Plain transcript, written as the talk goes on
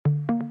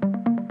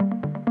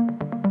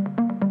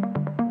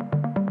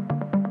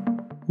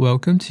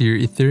Welcome to your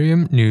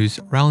Ethereum News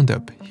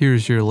Roundup.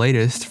 Here's your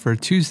latest for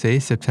Tuesday,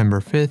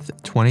 September 5th,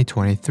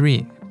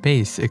 2023.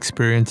 Base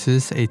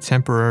experiences a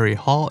temporary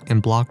halt in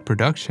block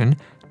production.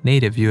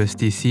 Native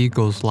USDC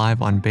goes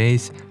live on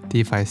Base.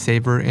 DeFi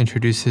Saver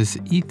introduces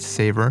ETH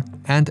Saver.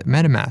 And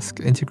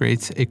MetaMask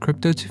integrates a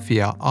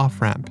crypto-to-fiat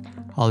off-ramp.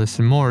 All this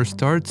and more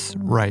starts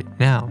right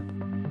now.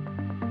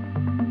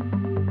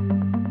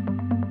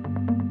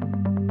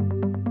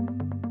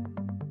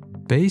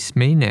 Base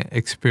mainnet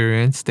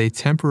experienced a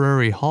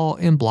temporary halt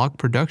in block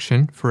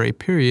production for a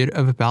period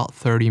of about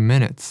 30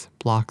 minutes.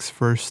 Blocks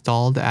first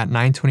stalled at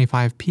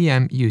 9:25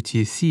 p.m.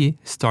 UTC,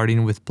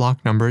 starting with block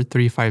number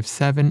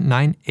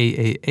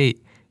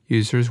 3579888.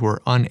 Users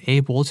were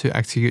unable to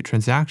execute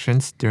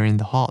transactions during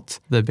the halt.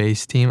 The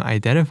Base team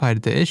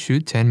identified the issue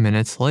 10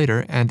 minutes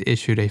later and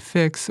issued a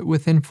fix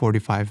within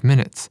 45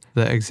 minutes.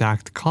 The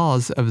exact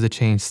cause of the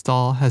chain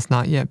stall has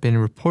not yet been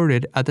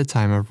reported at the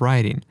time of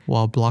writing.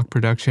 While block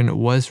production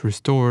was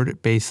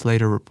restored, Base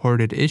later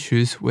reported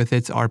issues with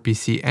its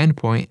RPC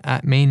endpoint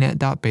at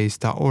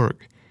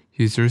mainnet.base.org.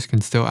 Users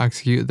can still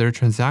execute their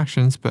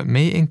transactions but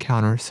may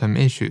encounter some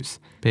issues.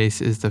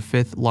 Base is the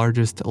fifth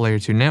largest Layer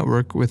 2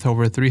 network with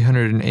over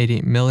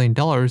 $380 million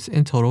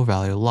in total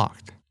value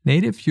locked.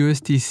 Native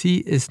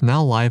USDC is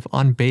now live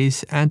on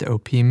Base and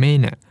OP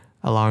mainnet,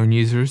 allowing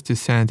users to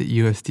send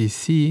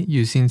USDC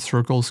using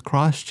Circle's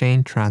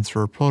cross-chain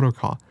transfer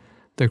protocol.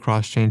 The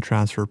cross-chain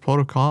transfer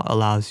protocol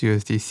allows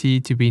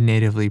USDC to be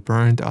natively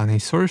burned on a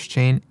source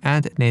chain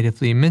and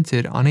natively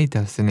minted on a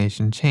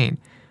destination chain.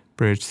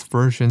 Bridged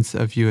versions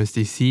of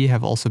USDC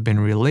have also been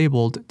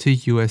relabeled to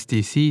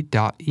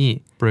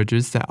USDC.E.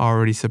 Bridges that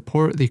already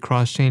support the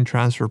cross-chain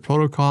transfer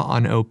protocol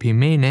on OP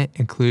mainnet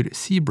include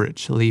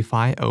Cbridge,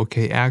 LeFi,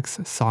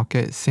 OKX,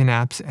 Socket,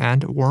 Synapse,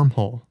 and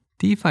Wormhole.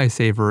 DeFi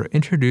Saver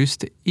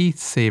introduced ETH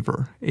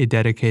Saver, a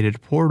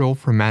dedicated portal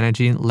for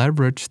managing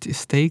leveraged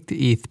staked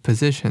ETH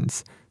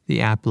positions. The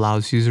app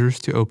allows users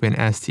to open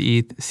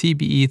stETH,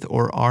 cbETH,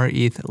 or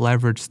rETH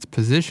leveraged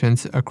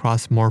positions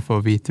across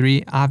Morpho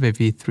v3, Aave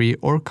v3,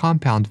 or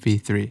Compound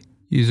v3.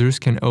 Users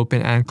can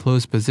open and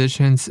close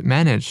positions,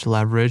 manage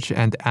leverage,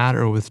 and add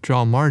or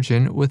withdraw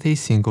margin with a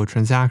single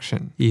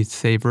transaction. ETH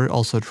Saver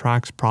also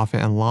tracks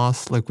profit and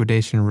loss,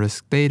 liquidation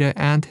risk data,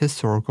 and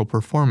historical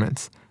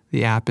performance.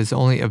 The app is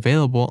only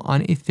available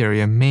on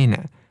Ethereum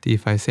mainnet.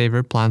 DeFi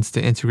Saver plans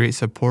to integrate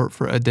support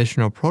for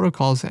additional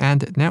protocols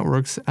and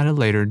networks at a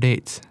later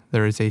date.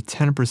 There is a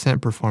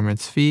 10%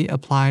 performance fee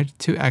applied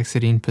to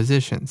exiting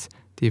positions.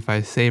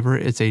 DeFi Saver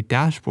is a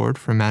dashboard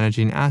for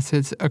managing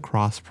assets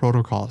across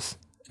protocols.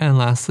 And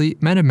lastly,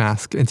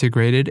 MetaMask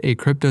integrated a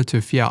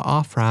crypto-to-fiat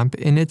off-ramp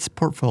in its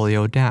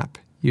portfolio dApp.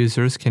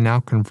 Users can now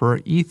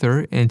convert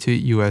Ether into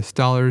US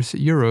dollars,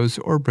 euros,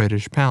 or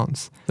British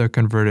pounds. The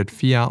converted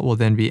fiat will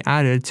then be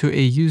added to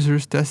a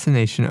user's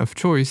destination of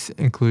choice,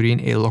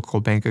 including a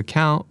local bank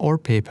account or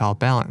PayPal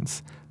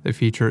balance. The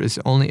feature is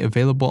only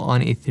available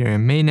on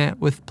Ethereum mainnet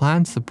with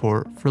planned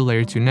support for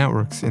Layer 2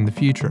 networks in the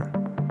future.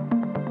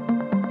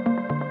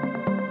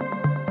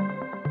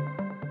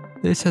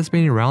 This has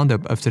been a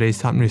roundup of today's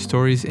top news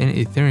stories in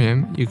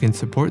Ethereum. You can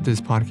support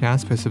this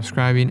podcast by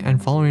subscribing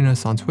and following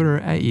us on Twitter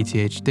at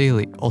ETH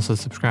Daily. Also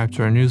subscribe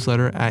to our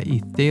newsletter at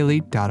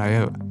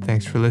ethdaily.io.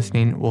 Thanks for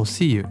listening. We'll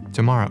see you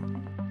tomorrow.